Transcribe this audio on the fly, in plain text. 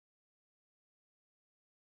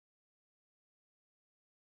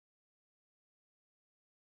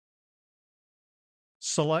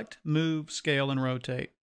Select, move, scale, and rotate.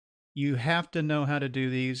 You have to know how to do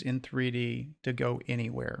these in 3D to go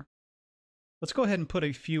anywhere. Let's go ahead and put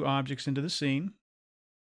a few objects into the scene.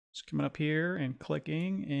 Just coming up here and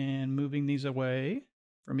clicking and moving these away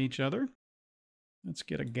from each other. Let's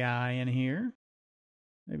get a guy in here.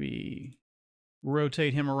 Maybe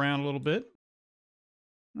rotate him around a little bit.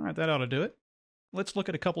 All right, that ought to do it. Let's look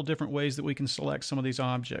at a couple different ways that we can select some of these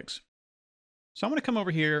objects. So I'm going to come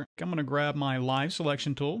over here. I'm going to grab my live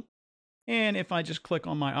selection tool. And if I just click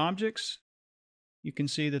on my objects, you can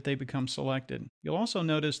see that they become selected. You'll also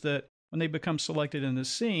notice that when they become selected in the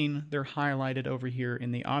scene, they're highlighted over here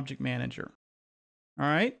in the object manager. All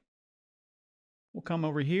right. We'll come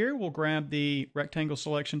over here. We'll grab the rectangle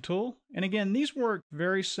selection tool. And again, these work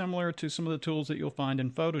very similar to some of the tools that you'll find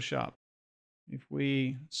in Photoshop. If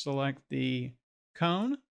we select the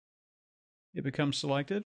cone, it becomes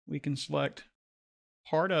selected. We can select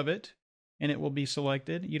part of it and it will be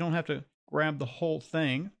selected. You don't have to grab the whole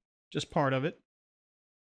thing, just part of it.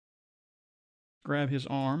 Grab his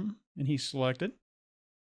arm and he's selected.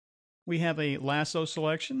 We have a lasso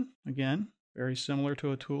selection, again, very similar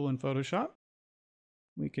to a tool in Photoshop.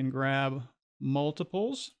 We can grab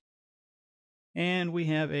multiples, and we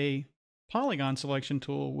have a polygon selection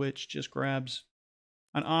tool which just grabs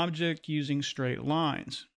an object using straight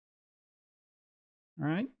lines. All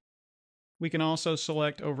right. We can also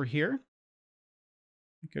select over here.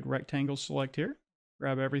 We could rectangle select here,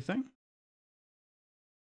 grab everything.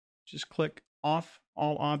 Just click off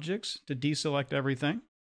all objects to deselect everything.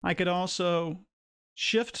 I could also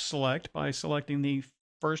shift select by selecting the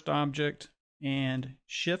first object and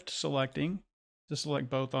shift selecting to select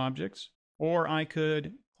both objects. Or I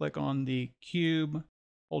could click on the cube,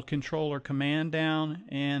 hold Control or Command down,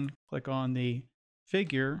 and click on the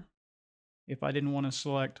figure if I didn't want to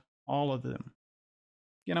select all of them.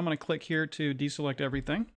 Again, I'm going to click here to deselect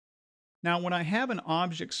everything. Now, when I have an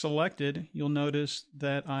object selected, you'll notice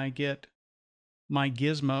that I get my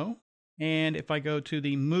gizmo. And if I go to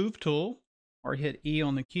the Move tool or hit E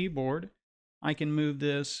on the keyboard, I can move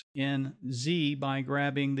this in Z by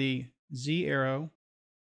grabbing the Z arrow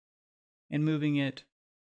and moving it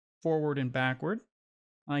forward and backward.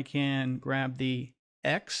 I can grab the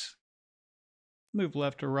X, move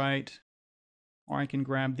left to right, or I can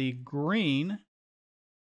grab the green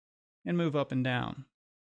and move up and down.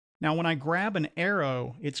 Now, when I grab an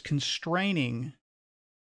arrow, it's constraining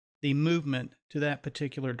the movement to that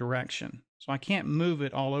particular direction. So I can't move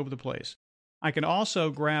it all over the place. I can also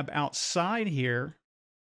grab outside here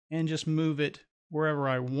and just move it wherever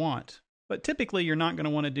I want. But typically, you're not going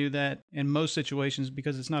to want to do that in most situations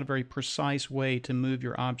because it's not a very precise way to move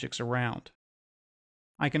your objects around.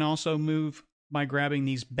 I can also move by grabbing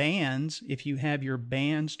these bands. If you have your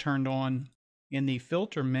bands turned on in the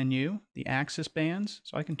filter menu, the axis bands,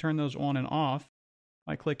 so I can turn those on and off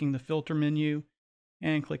by clicking the filter menu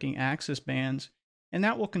and clicking axis bands, and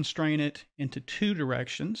that will constrain it into two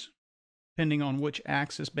directions, depending on which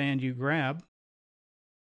axis band you grab.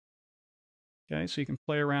 Okay, so you can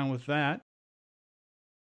play around with that.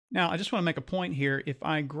 Now, I just want to make a point here. If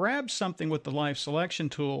I grab something with the live selection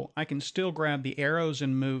tool, I can still grab the arrows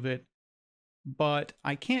and move it, but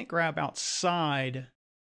I can't grab outside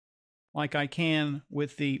like I can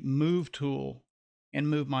with the Move tool and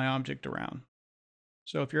move my object around.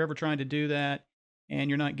 So if you're ever trying to do that and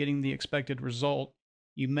you're not getting the expected result,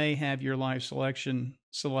 you may have your live selection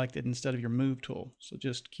selected instead of your Move tool. So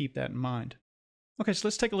just keep that in mind. Okay, so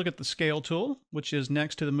let's take a look at the Scale tool, which is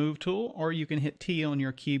next to the Move tool, or you can hit T on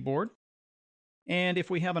your keyboard. And if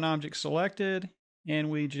we have an object selected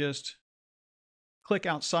and we just click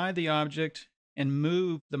outside the object and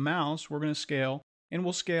move the mouse, we're going to scale, and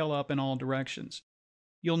we'll scale up in all directions.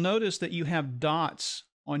 You'll notice that you have dots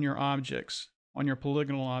on your objects, on your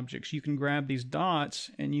polygonal objects. You can grab these dots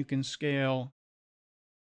and you can scale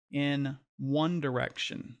in one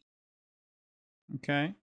direction.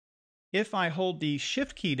 Okay? If I hold the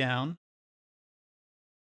Shift key down,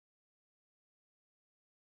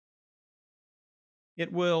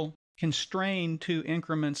 it will constrain to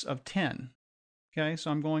increments of 10. Okay,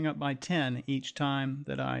 so I'm going up by 10 each time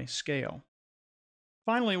that I scale.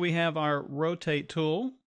 Finally, we have our Rotate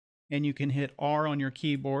tool, and you can hit R on your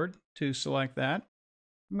keyboard to select that.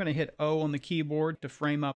 I'm going to hit O on the keyboard to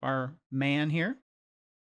frame up our man here.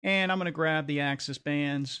 And I'm going to grab the axis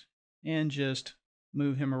bands and just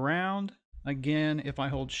move him around. Again, if I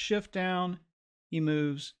hold Shift down, he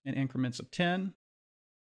moves in increments of 10.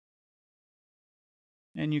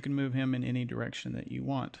 And you can move him in any direction that you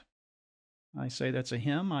want. I say that's a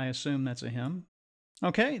him. I assume that's a him.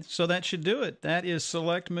 Okay, so that should do it. That is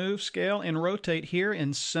Select, Move, Scale, and Rotate here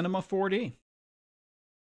in Cinema 4D.